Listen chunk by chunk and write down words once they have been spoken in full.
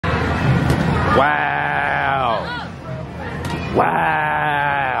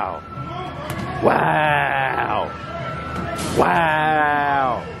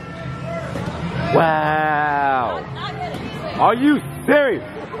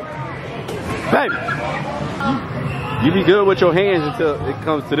Baby, you be good with your hands until it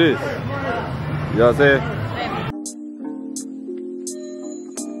comes to this. You know what I'm saying?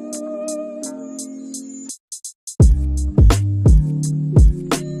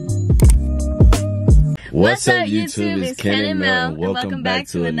 What's up, YouTube? It's Ken and Mel, and welcome back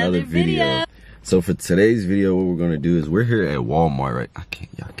to another video. So for today's video, what we're gonna do is we're here at Walmart, right?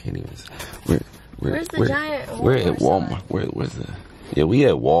 Y'all can't even. Where's the giant? We're at Walmart. Where's the? Yeah, we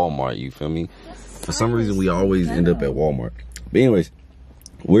at Walmart. You feel me? For some reason, we always end up at Walmart. But anyways,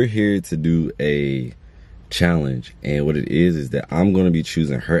 we're here to do a challenge, and what it is that I'm gonna be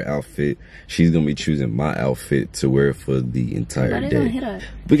choosing her outfit. She's gonna be choosing my outfit to wear for the entire day.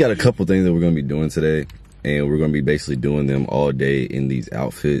 We got a couple things that we're gonna be doing today, and we're gonna be basically doing them all day in these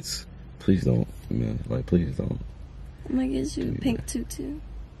outfits. Please don't, man. Like, please don't. I'm gonna get you a pink tutu.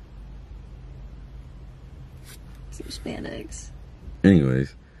 Some spandex.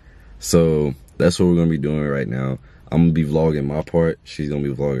 Anyways, so that's what we're gonna be doing right now. I'm gonna be vlogging my part. She's gonna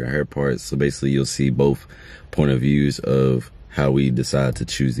be vlogging her part. So basically, you'll see both point of views of how we decide to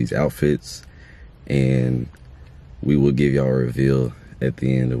choose these outfits, and we will give y'all a reveal at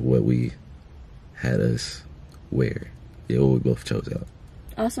the end of what we had us wear. Yeah, what we both chose out.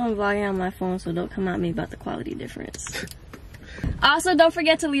 Also, I'm vlogging on my phone, so don't come at me about the quality difference. Also, don't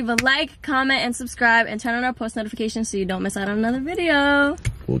forget to leave a like, comment, and subscribe, and turn on our post notifications so you don't miss out on another video.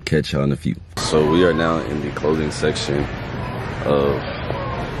 We'll catch y'all in a few. So we are now in the clothing section of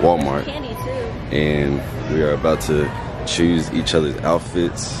Walmart. Candy too. And we are about to choose each other's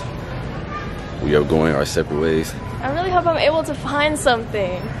outfits. We are going our separate ways. I really hope I'm able to find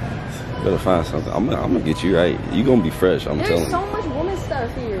something. Better find something. I'm gonna get you right. You gonna be fresh, I'm telling you. There's so much woman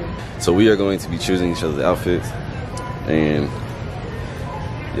stuff here. So we are going to be choosing each other's outfits. And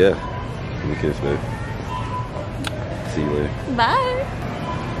yeah, give me a kiss, babe. See you later. Bye.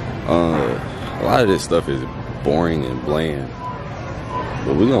 A lot of this stuff is boring and bland,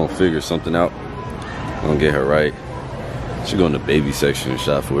 but we're gonna figure something out. We're gonna get her right. She go in the baby section and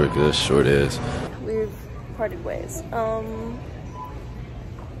shop for it, cause short ass. We've parted ways. I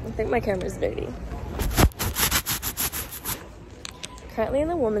think my camera's dirty. Currently in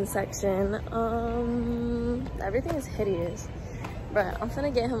the women's section. Everything is hideous. But I'm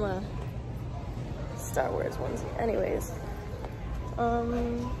finna get him a Star Wars onesie. Anyways.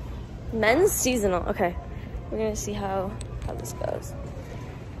 Men's seasonal. Okay. We're gonna see how this goes.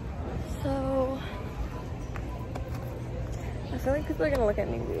 So I feel like people are gonna look at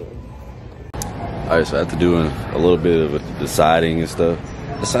me weird. Alright, so after doing a little bit of deciding and stuff,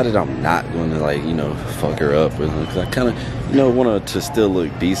 decided I'm not going to, like, you know, fuck her up, because I kind of, you know, want her to still look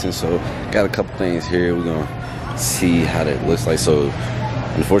decent. So got a couple things here. We're gonna see how that looks like. So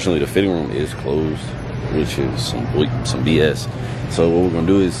unfortunately, the fitting room is closed, which is some BS. So what we're gonna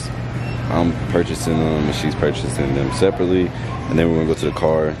do is I'm purchasing them and she's purchasing them separately, and then we're gonna go to the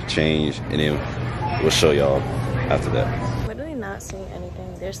car, change, and then we'll show y'all after that. I'm literally not seeing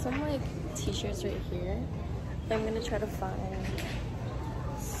anything. There's some like t-shirts right here. I'm gonna try to find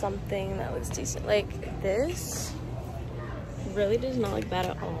something that looks decent. Like this really does not look bad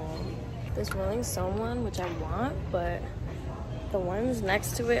at all. This Rolling Stone one, which I want, but the ones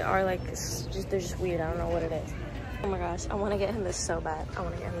next to it are like they're just weird. I don't know what it is. Oh my gosh, I want to get him this so bad. I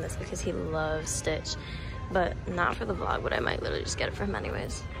want to get him this because he loves Stitch, but not for the vlog, but I might literally just get it for him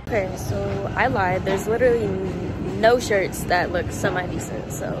anyways. Okay, so I lied. There's literally no shirts that look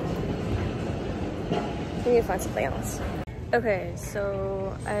semi-decent, so we need to find something else. Okay,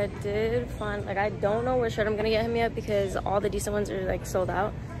 so I did find, like, I don't know what shirt I'm gonna get him yet because all the decent ones are like sold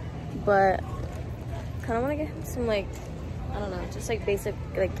out, but kind of want to get him some, like, I don't know, just like basic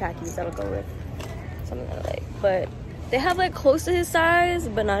like khakis that'll go with something that I like. But they have like close to his size,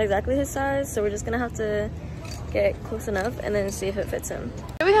 but not exactly his size, so we're just gonna have to get close enough and then see if it fits him.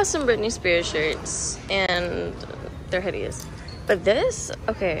 Here we have some Britney Spears shirts, and they're hideous. But this,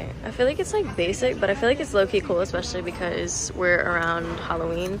 okay, I feel like it's like basic, but I feel like it's low-key cool, especially because we're around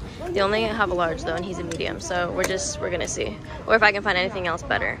Halloween. They only have a large though, and he's a medium, so we're gonna see. Or if I can find anything else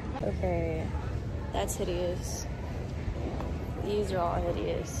better. Okay, that's hideous. These are all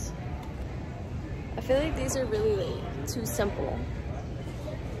hideous. I feel like these are really like too simple.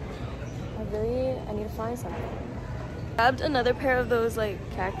 I need to find something. Grabbed another pair of those like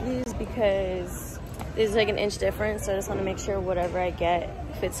khakis because there's like an inch difference, so I just want to make sure whatever I get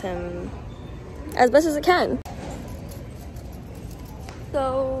fits him as best as it can.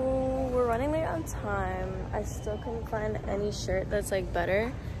 So we're running late on time. I still couldn't find any shirt that's like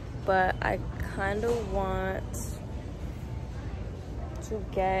better, but I kind of want to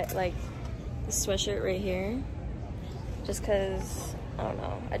get like the sweatshirt right here, just because I don't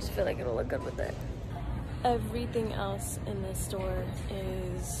know. I just feel like it'll look good with it. Everything else in this store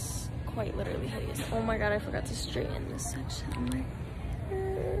is quite literally hideous. Oh my god, I forgot to straighten this section. Oh my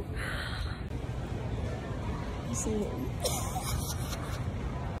god. You see him?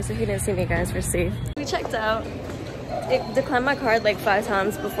 So he didn't see me, guys. We're safe. We checked out. It declined my card like 5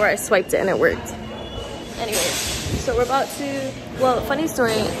 times before I swiped it and it worked. Anyways, so we're about to, well, funny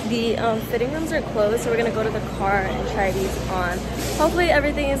story, the fitting rooms are closed, so we're gonna go to the car and try these on. Hopefully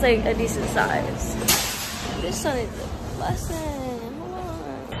everything is like a decent size. This son is a lesson. Hold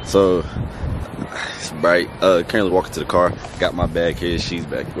on. So it's bright. Currently walking to the car. Got my bag here. She's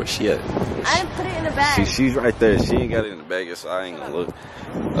back. Where's she at? I didn't put it in the bag. She's right there. She ain't got it in the bag yet, so I ain't gonna look.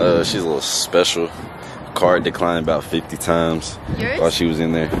 She's a little special. Card declined about 50 times. Yours? While she was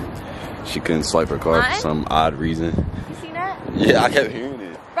in there. She couldn't swipe her card for some odd reason. You see that? Yeah, I kept hearing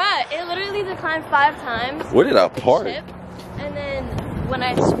it. Bruh, it literally declined 5 times. Where did I park? And then when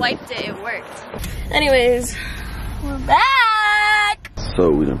I swiped it, it worked. Anyways, we're back! So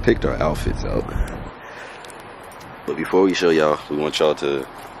we done picked our outfits out. But before we show y'all, we want y'all to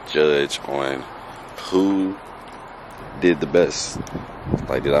judge on who did the best.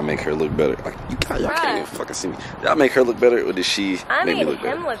 Like, did I make her look better? Like, y'all can't even fucking see me. Did I make her look better, or did she make me look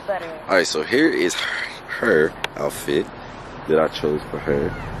better? Him look better. Alright, so here is her outfit that I chose for her.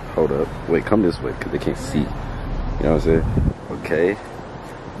 Hold up. Wait, come this way, because they can't see. You know what I'm saying? Okay.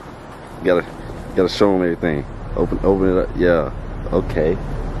 You gotta show them everything. Open it up. Yeah. Okay.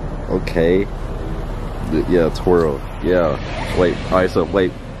 Okay. Yeah, twirl. Yeah. Wait. Alright, so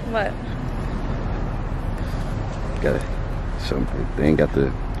wait. What? Gotta show them everything. Got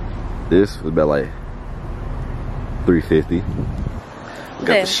this was about like $350.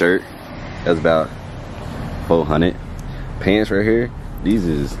 Got the shirt. That's about $400. Pants right here. These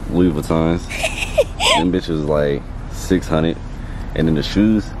is Louis Vuittons. Them bitches like $600. And then the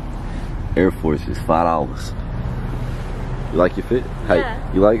shoes, Air Force is $5. You like your fit?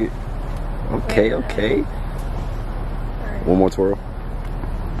 Yeah. You like it? Okay, yeah. Okay. Right. One more twirl.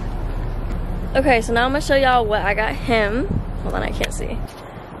 Okay, so now I'm gonna show y'all what I got him. Hold on, I can't see.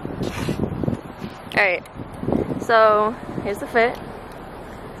 Alright, so here's the fit.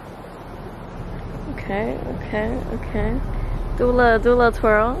 Okay. Do a little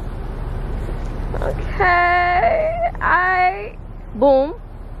twirl. Okay, boom.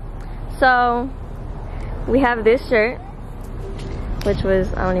 So we have this shirt, which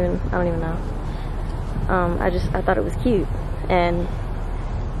was I don't even know. I thought it was cute. And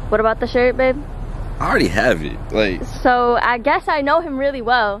what about the shirt, babe? I already have it. Like, so I guess I know him really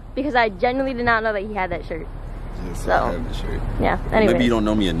well because I genuinely did not know that he had that shirt. yes, So I have the shirt. yeah. Anyway, Maybe you don't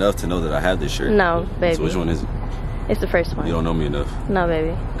know me enough to know that I have this shirt. No, baby. So which one is it? It's the first one. You don't know me enough. No,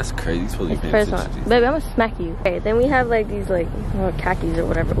 baby. That's crazy. You're supposed to It's be the paying first attention. one. Baby, I'm gonna smack you. Okay, then we have like these like khakis or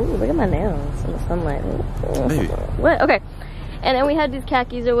whatever. Ooh, look at my nails in the sunlight. Ooh. Baby. What? Okay. And then we had these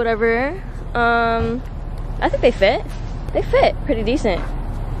khakis or whatever. I think they fit. They fit pretty decent.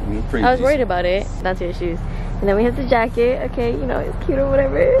 I was worried about it. That's your shoes. And then we have the jacket. Okay, you know, it's cute or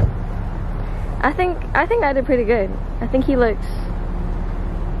whatever. I think I did pretty good. I think he looks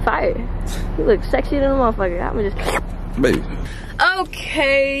fire. He looks sexy than a motherfucker. I'm just Baby.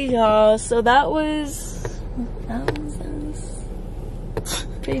 okay, y'all. So that was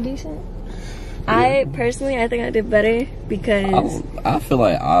pretty decent. I personally, I think I did better because I feel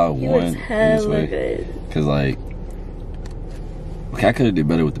like I he won looks in this hella way. good. Cause like, okay, I could have did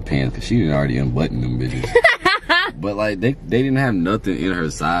better with the pants because she didn't already unbutton them bitches. But like, they didn't have nothing in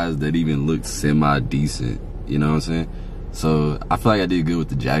her size that even looked semi decent. You know what I'm saying? So I feel like I did good with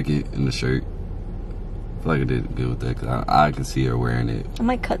the jacket and the shirt. I feel like I did good with that because I can see her wearing it. I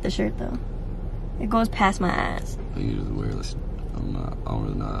might cut the shirt though. It goes past my ass. You just wear it. I don't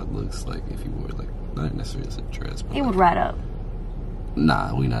really know how it looks like if you wore it, like, not necessarily as a dress. But It like, would ride up.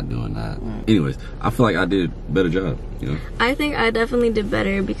 Nah, we not doing that. Anyways, I feel like I did a better job, you know? I think I definitely did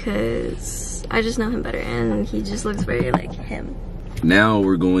better because I just know him better and he just looks very like him. Now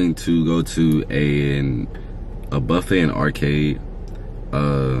we're going to go to a buffet and arcade.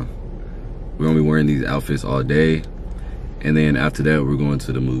 We're gonna be wearing these outfits all day. And then after that, we're going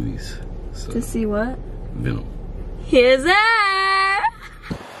to the movies. So, To see what? Venom. Here's it!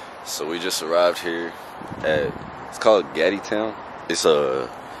 So we just arrived here at, it's called Gaddy Town. It's a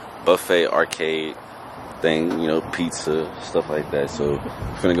buffet arcade thing, you know, pizza, stuff like that. So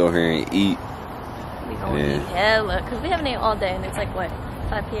we're gonna go here and eat. We gonna eat hella, cause we haven't ate all day and it's like what,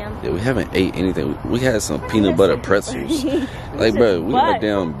 5 p.m.? Yeah, we haven't ate anything. We had some peanut butter pretzels. Like, bro, we went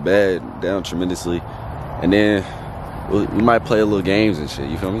down tremendously. And then we might play a little games and shit.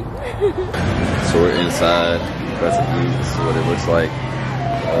 You feel me? So we're inside. Basically, this is what it looks like.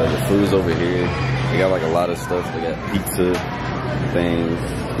 The food's over here. They got like a lot of stuff. They got pizza things.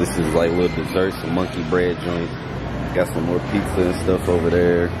 This is like little desserts, some monkey bread joint. Got some more pizza and stuff over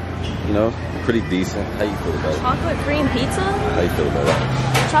there. You know, pretty decent. How you feel about it? Chocolate cream pizza? How you feel about it?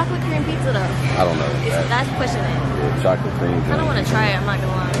 Chocolate cream pizza though. I don't know. That's pushing it. Yeah, chocolate cream. I don't want to try it, I'm not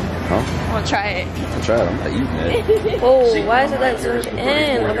gonna lie. Huh? I want to try it. I'll try it. I'm not eating it. Oh, why is it that zoomed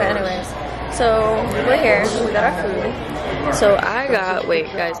in? Okay, anyways. So, we're here. We got our food. So, I got... Wait,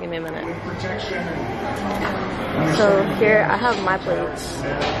 guys, give me a minute. So, here, I have my plates.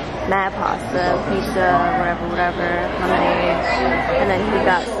 Mad pasta, pizza, whatever, lemonade. And then he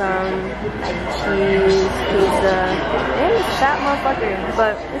got some like cheese, pizza. And this fat motherfucker.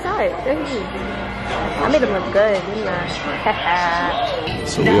 But it's alright. They're huge. I made them look good, didn't I?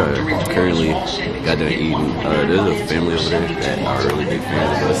 So we are currently got done eating. There's a family over there that are really big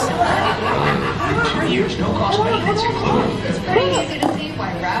fans of us.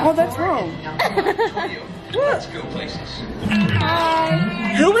 Oh, that's wrong. Let's go places.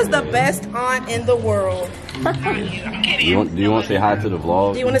 Hi. Who is the best aunt in the world? Do you want to say hi to the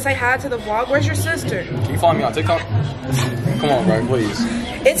vlog? Do you want to say hi to the vlog? Where's your sister? Can you follow me on TikTok? Come on, bro, please.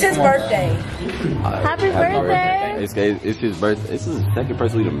 It's his birthday. Happy birthday! It's his birthday. It's the second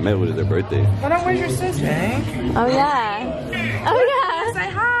person we met with their birthday. Hold on, where's your sister? Oh yeah. Oh yeah. Say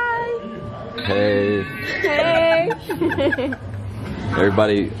hi. Hey. Hey.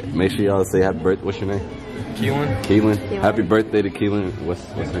 Everybody, make sure y'all say happy birthday. What's your name? Keelan. Keelan. Happy birthday to Keelan. What's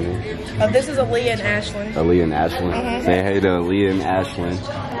her name? This is Aaliyah and Ashlyn. Aaliyah and Ashlyn. Say hey to Aaliyah and Ashlyn.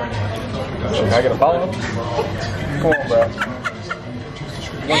 Can I get a follow? Come on, bro.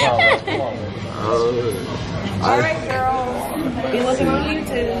 Come on. Alright, girls. Be looking on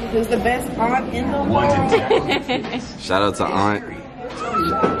YouTube. Who's the best aunt in the world? Shout out to Aunt.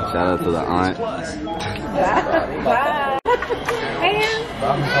 Shout out to the aunt. Bye.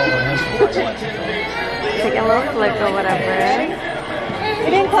 Take a little flick or whatever. You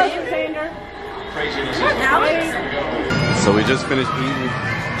didn't close your finger. So we just finished eating.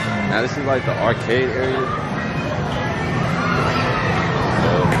 Now this is like the arcade area. So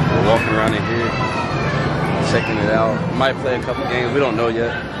we're walking around in here, checking it out. We might play a couple games. We don't know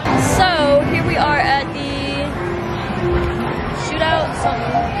yet. So here we are at the shootout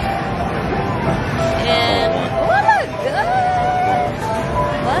something. And what a good.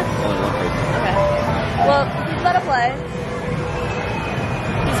 What? Okay. Well, he's about to play.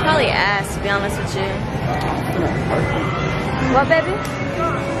 He's probably ass, to be honest with you. What, baby?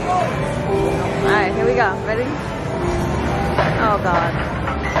 Alright, here we go. Ready? Oh, God.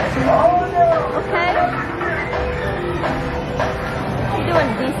 Okay. You're doing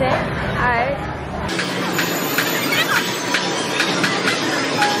decent. Alright.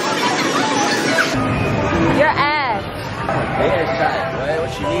 Your ass. Bad shot, boy.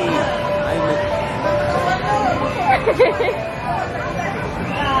 What you need?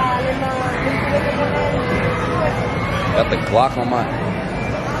 Got the Glock on my.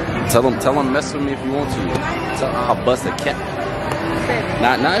 Tell him mess with me if you want to. Tell him I'll bust a cap.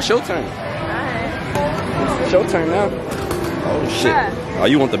 Nah, it's your turn. Alright. It's your turn now. Oh shit. Yeah. Oh,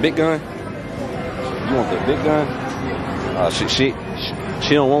 you want the big gun? You want the big gun?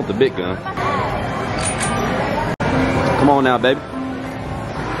 She don't want the big gun. Come on now, baby.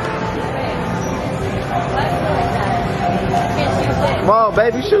 Come on,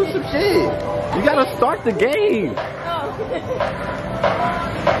 baby, shoot some shit. You gotta start the game.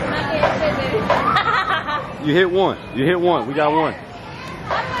 You hit one. You hit one. We got one.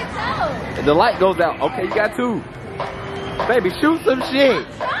 The light goes out. Okay, you got two. Baby, shoot some shit.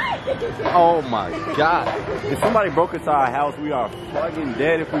 Oh my God. If somebody broke into our house, we are fucking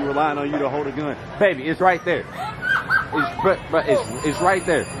dead if we relying on you to hold a gun. Baby, it's right there. It's right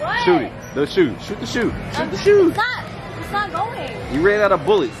there. What? Shoot it. The shoe. Shoot the shoe. Shoot the shoe. It's not going. You ran out of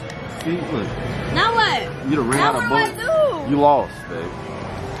bullets. See, look. Now what? You done ran Now out of what bullets. do I do? You lost, babe.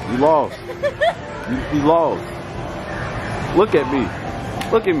 You lost. you lost. Look at me.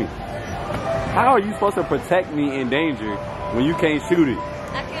 Look at me. How are you supposed to protect me in danger when you can't shoot it?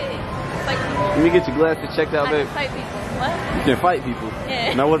 I can fight people. Let me get your glasses checked out, I babe. can fight people. What? You can fight people.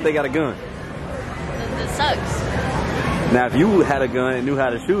 Yeah. Now what if they got a gun? It sucks. Now if you had a gun and knew how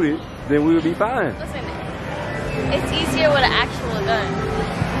to shoot it, then we would be fine. Listen, it's easier with an actual gun.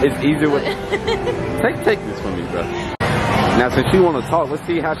 It's easier with... Take this from me, bro. Now since you want to talk, let's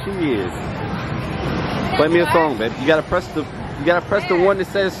see how she is. Play me a song, babe. You gotta press the one that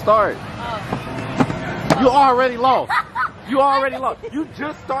says start. Oh. You already lost. You already lost. You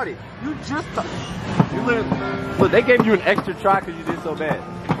just started. You Look, they gave you an extra try because you did so bad.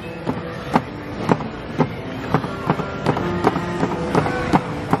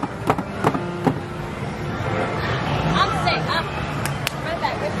 I'm sick. Run it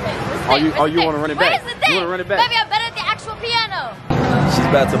back. Oh, you want to run it back? Where's the thing? You want to run it back? Baby, I'm better at the actual piano. She's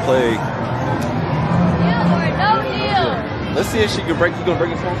about to play. Deal or no deal. Let's see if she can break. You gonna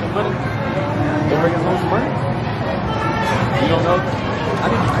bring us home some money? You gonna bring us home some money? You don't know? I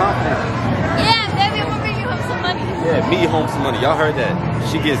need you confident. Yeah, baby, I'm gonna bring you home some money. Yeah, me home some money. Y'all heard that?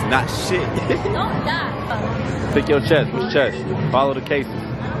 She gets not shit. Don't die. Pick your chest. Which chest? Follow the cases.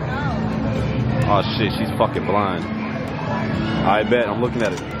 Oh shit, she's fucking blind. I bet. I'm looking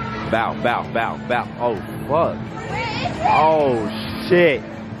at it. Bow, bow, bow, bow. Oh fuck. Where is it? Oh shit.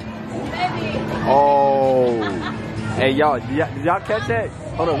 Baby. Oh. Hey y'all, did y'all catch that?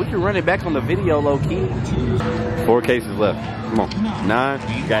 Hold on, we can run it back on the video, low key. 4 cases left. Come on. 9.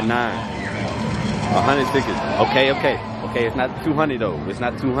 You got 9. 100 tickets. Okay. It's not 200 though. It's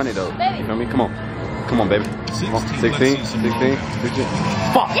not 200 though. Baby. You feel me? Come on, baby. Come on. 16.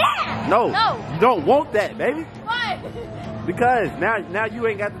 Fuck. Yeah. No. No. You don't want that, baby. Why? Because now you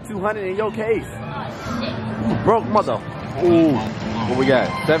ain't got the 200 in your case. Oh, shit. Broke mother. Ooh. What we got?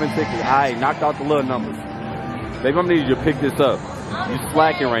 7 tickets. Alright, knocked out the little numbers. Baby, I'm gonna need you to pick this up. You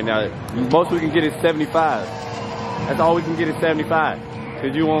slacking right now. Most we can get is 75. That's all we can get is 75.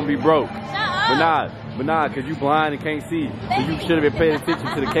 Cause you won't be broke. But nah, cause you blind and can't see. So you should have been paying attention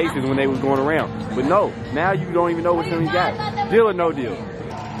to the cases when they was going around. But no, now you don't even know which one you got. Deal or no deal?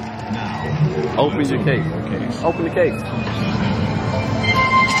 Open your case. Okay. Open the case.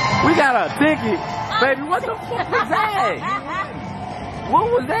 We got a ticket. Baby, what the fuck was that? What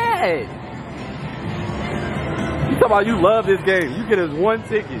was that? You talking about you love this game. You get us 1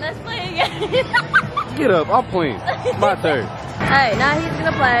 ticket. Let's play again. Get up, I'm playing. My turn. Alright, now he's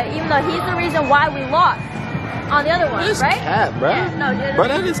gonna play, even though he's the reason why we lost on the other one, That's right? cap, bro. Yeah, no, dude. Bro,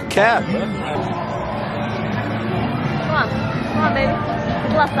 that is cap, bro. Come on, baby.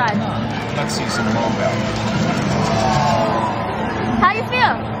 Left side. Let's see some more about How you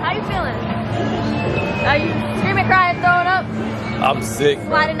feel? How you feeling? Are you screaming, crying, throwing up? I'm sick, bro.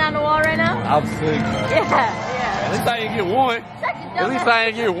 Sliding down the wall right now? I'm sick, bro. Yeah. At least I ain't get 1. At least I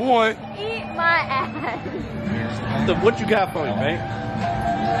ain't get 1. Eat my ass. What you got for me, man?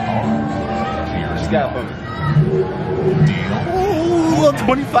 What you got for me? Ooh, a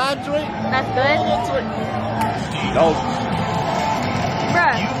 25 joint? That's good? No.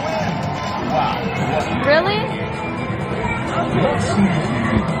 Bruh. Really?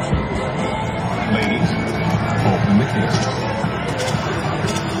 ladies. Open the case.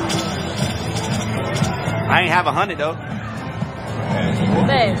 I ain't have 100 though.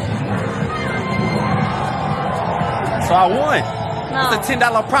 Babe. So I won. No. That's a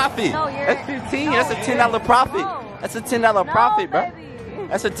 $10 profit. No, you're... That's 15. No, That's a $10 profit. No. That's a $10 profit, bro. Baby.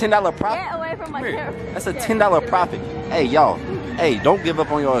 That's a $10 profit. Get away from my camera. That's a $10 profit. Hey, y'all. Hey, don't give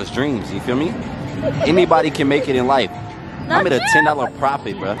up on y'all's dreams. You feel me? Anybody can make it in life. I'm at a $10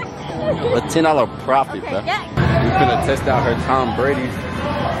 profit, bro. A $10 profit, bro. Yeah. We're gonna test out her Tom Brady.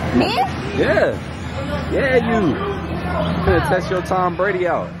 Me? Yeah. Yeah, you. We're gonna test your Tom Brady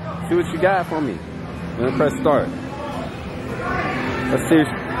out. See what you got for me. Then press start.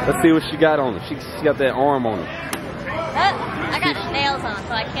 Let's see what she got on her. She got that arm on her. I got nails on,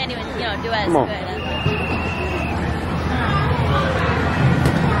 so I can't even, do as Come on. good.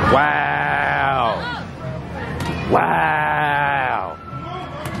 Wow. Wow.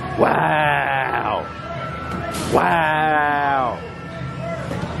 Wow. Wow.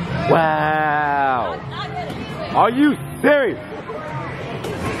 Wow. Are you serious?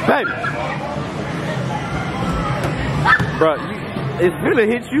 Baby. Bro, it's gonna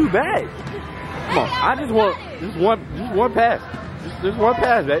hit you back. Come on. I just want one pass. Just one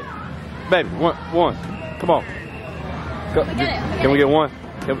pass, baby. Baby, one. Come on. Go, can we get one?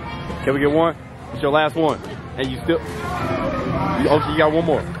 Can we get one? It's your last one. And you still... Okay, you got one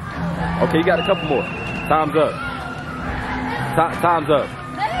more. Okay, you got a couple more. Time's up. Time's up.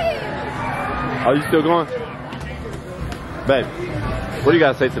 Are you still going? Babe, what do you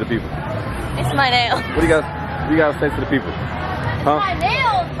got to say to the people? It's my nail. What do you got to say to the people? Huh? My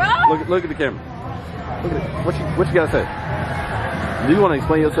nails, bro. Look at the camera. Look at it. What you got to say? Do you want to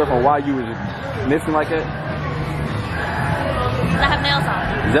explain yourself on why you was missing like that? I have nails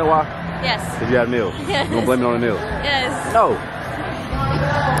on. Is that why? Yes. Because you have nails. Yes. You gonna blame it on the nails? Yes. No.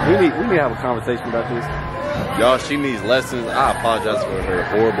 We need to have a conversation about this. Y'all, she needs lessons. I apologize for her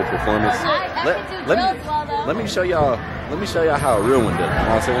horrible performance. Let me show y'all how a real one does. You know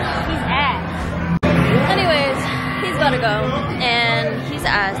what I'm saying? He's ass. Anyways, he's about to go, and he's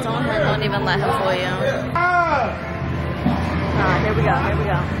ass. Don't even let him fool you. Here we go. Here we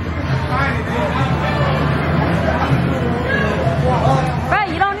go. Right,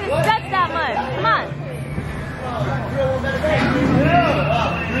 you don't need to stretch that much. Come on.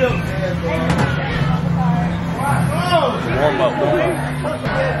 Warm up.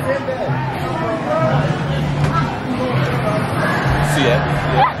 See it?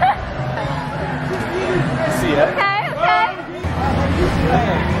 See it? Okay.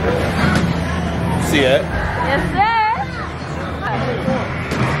 See it? Yes, sir.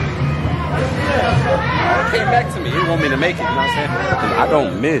 Came back to me. You want me to make it, you know what I'm saying? 'Cause I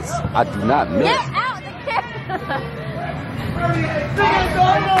don't miss. I do not miss. Get out the camera.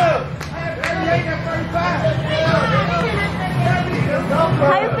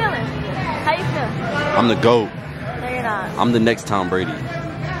 How you feeling? How you feeling? I'm the GOAT. No, you're not. I'm the next Tom Brady.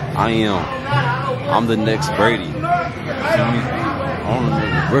 I am. I'm the next Brady. You feel me? I'm the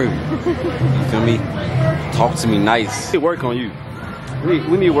next Brady. You feel me? Talk to me nice. We need to work on you. We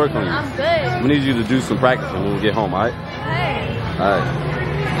need to work on you. I'm good. We need you to do some practicing when we get home, alright? Hey. Alright.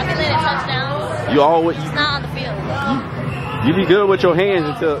 I've been letting touchdowns. You always It's not on the field. you be good with your hands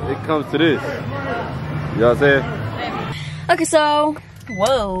until it comes to this. You know what I'm saying? Okay, so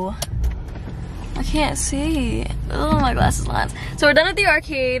whoa. I can't see. Oh, my glasses lines. So we're done at the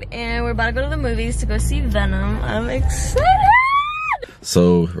arcade and we're about to go to the movies to go see Venom. I'm excited.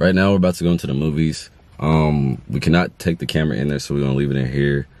 So right now we're about to go into the movies. We cannot take the camera in there, so we're gonna leave it in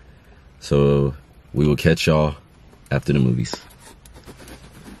here. So we will catch y'all after the movies.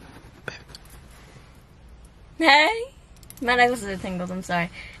 Hey. My necklaces are tangled, I'm sorry.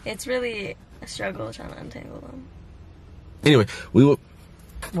 It's really a struggle trying to untangle them. Anyway, we will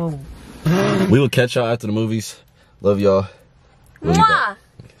catch y'all after the movies. Love y'all. We'll be Mwah! back.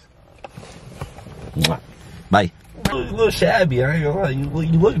 Mwah. Bye. You look a little shabby, I ain't gonna lie.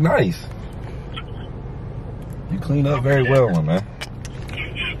 You look nice. You clean up very well, my man.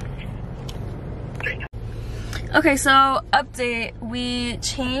 Okay, so update. We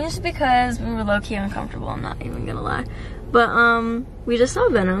changed because we were low-key uncomfortable, I'm not even gonna lie. But we just saw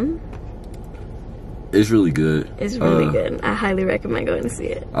Venom. It's really good. It's really good. I highly recommend going to see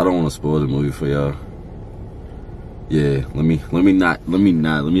it. I don't want to spoil the movie for y'all. Yeah, let me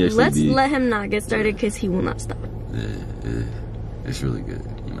actually Let's let him not get started because he will not stop. Yeah, it's really good,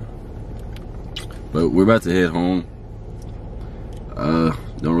 you know. But we're about to head home.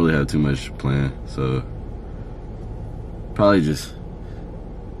 Don't really have too much planned, so probably just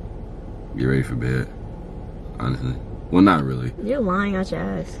get ready for bed, honestly. Well, not really. You're lying out your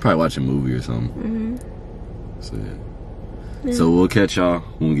ass. Probably watch a movie or something. So yeah. So we'll catch y'all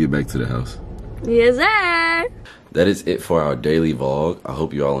when we get back to the house. Yes, sir. That is it for our daily vlog. I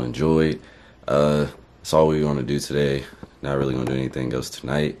hope you all enjoyed. That's all we're gonna do today. Not really gonna do anything else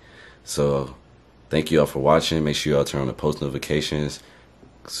tonight. So thank you all for watching. Make sure y'all turn on the post notifications,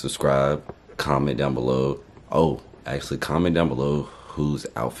 subscribe, comment down below. Oh, actually comment down below whose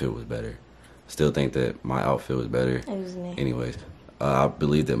outfit was better. Still think that my outfit was better. It was me. Anyways, I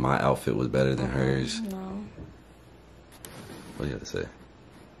believe that my outfit was better than hers. No. What do you have to say?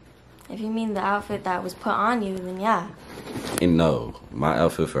 If you mean the outfit that was put on you, then yeah. And no, my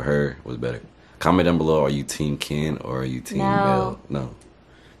outfit for her was better. Comment down below, are you Team Ken or are you Team No. Mel? No.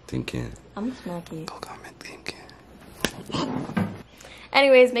 Team Ken. I'm gonna smack you. Go comment Team Ken.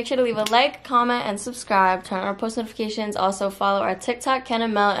 Anyways, make sure to leave a like, comment, and subscribe. Turn on our post notifications. Also follow our TikTok, Ken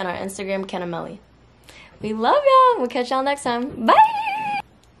and Mel, and our Instagram, Ken and Melly. We love y'all. We'll catch y'all next time. Bye!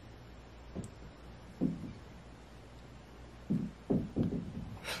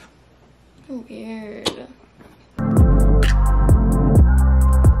 Weird.